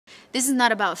This is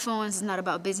not about phones, it's not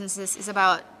about businesses, it's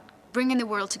about bringing the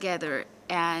world together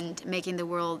and making the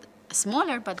world a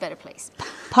smaller but better place.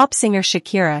 Pop singer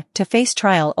Shakira to face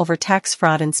trial over tax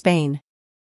fraud in Spain.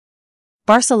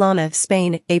 Barcelona,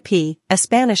 Spain, AP, a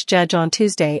Spanish judge on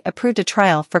Tuesday approved a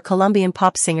trial for Colombian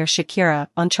pop singer Shakira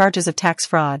on charges of tax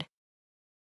fraud.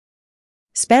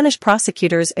 Spanish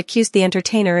prosecutors accused the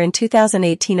entertainer in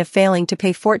 2018 of failing to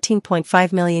pay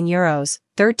 €14.5 million,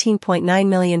 $13.9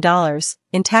 million,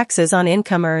 in taxes on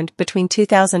income earned between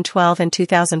 2012 and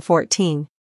 2014.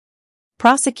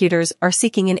 Prosecutors are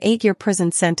seeking an 8-year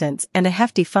prison sentence and a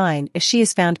hefty fine if she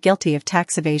is found guilty of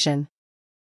tax evasion.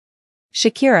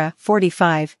 Shakira,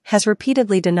 45, has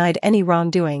repeatedly denied any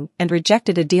wrongdoing and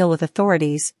rejected a deal with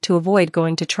authorities to avoid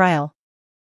going to trial.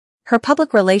 Her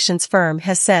public relations firm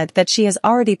has said that she has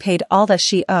already paid all that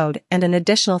she owed and an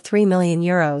additional €3 million,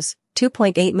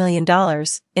 $2.8 million,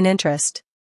 in interest.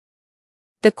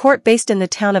 The court based in the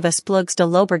town of Esplugues de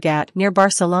Llobregat near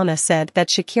Barcelona said that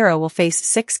Shakira will face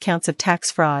 6 counts of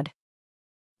tax fraud.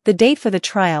 The date for the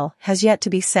trial has yet to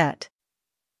be set.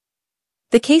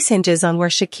 The case hinges on where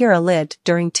Shakira lived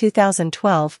during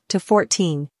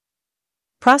 2012-14.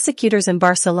 Prosecutors in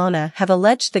Barcelona have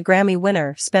alleged the Grammy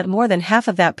winner spent more than half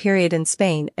of that period in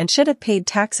Spain and should have paid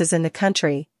taxes in the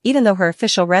country, even though her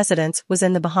official residence was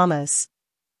in the Bahamas.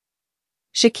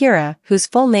 Shakira, whose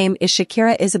full name is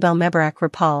Shakira Isabel Mebarak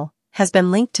Rapal, has been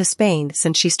linked to Spain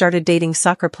since she started dating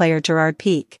soccer player Gerard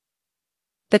Piqué.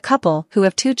 The couple, who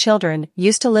have 2 children,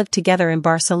 used to live together in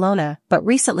Barcelona but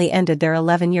recently ended their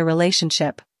 11-year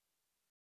relationship.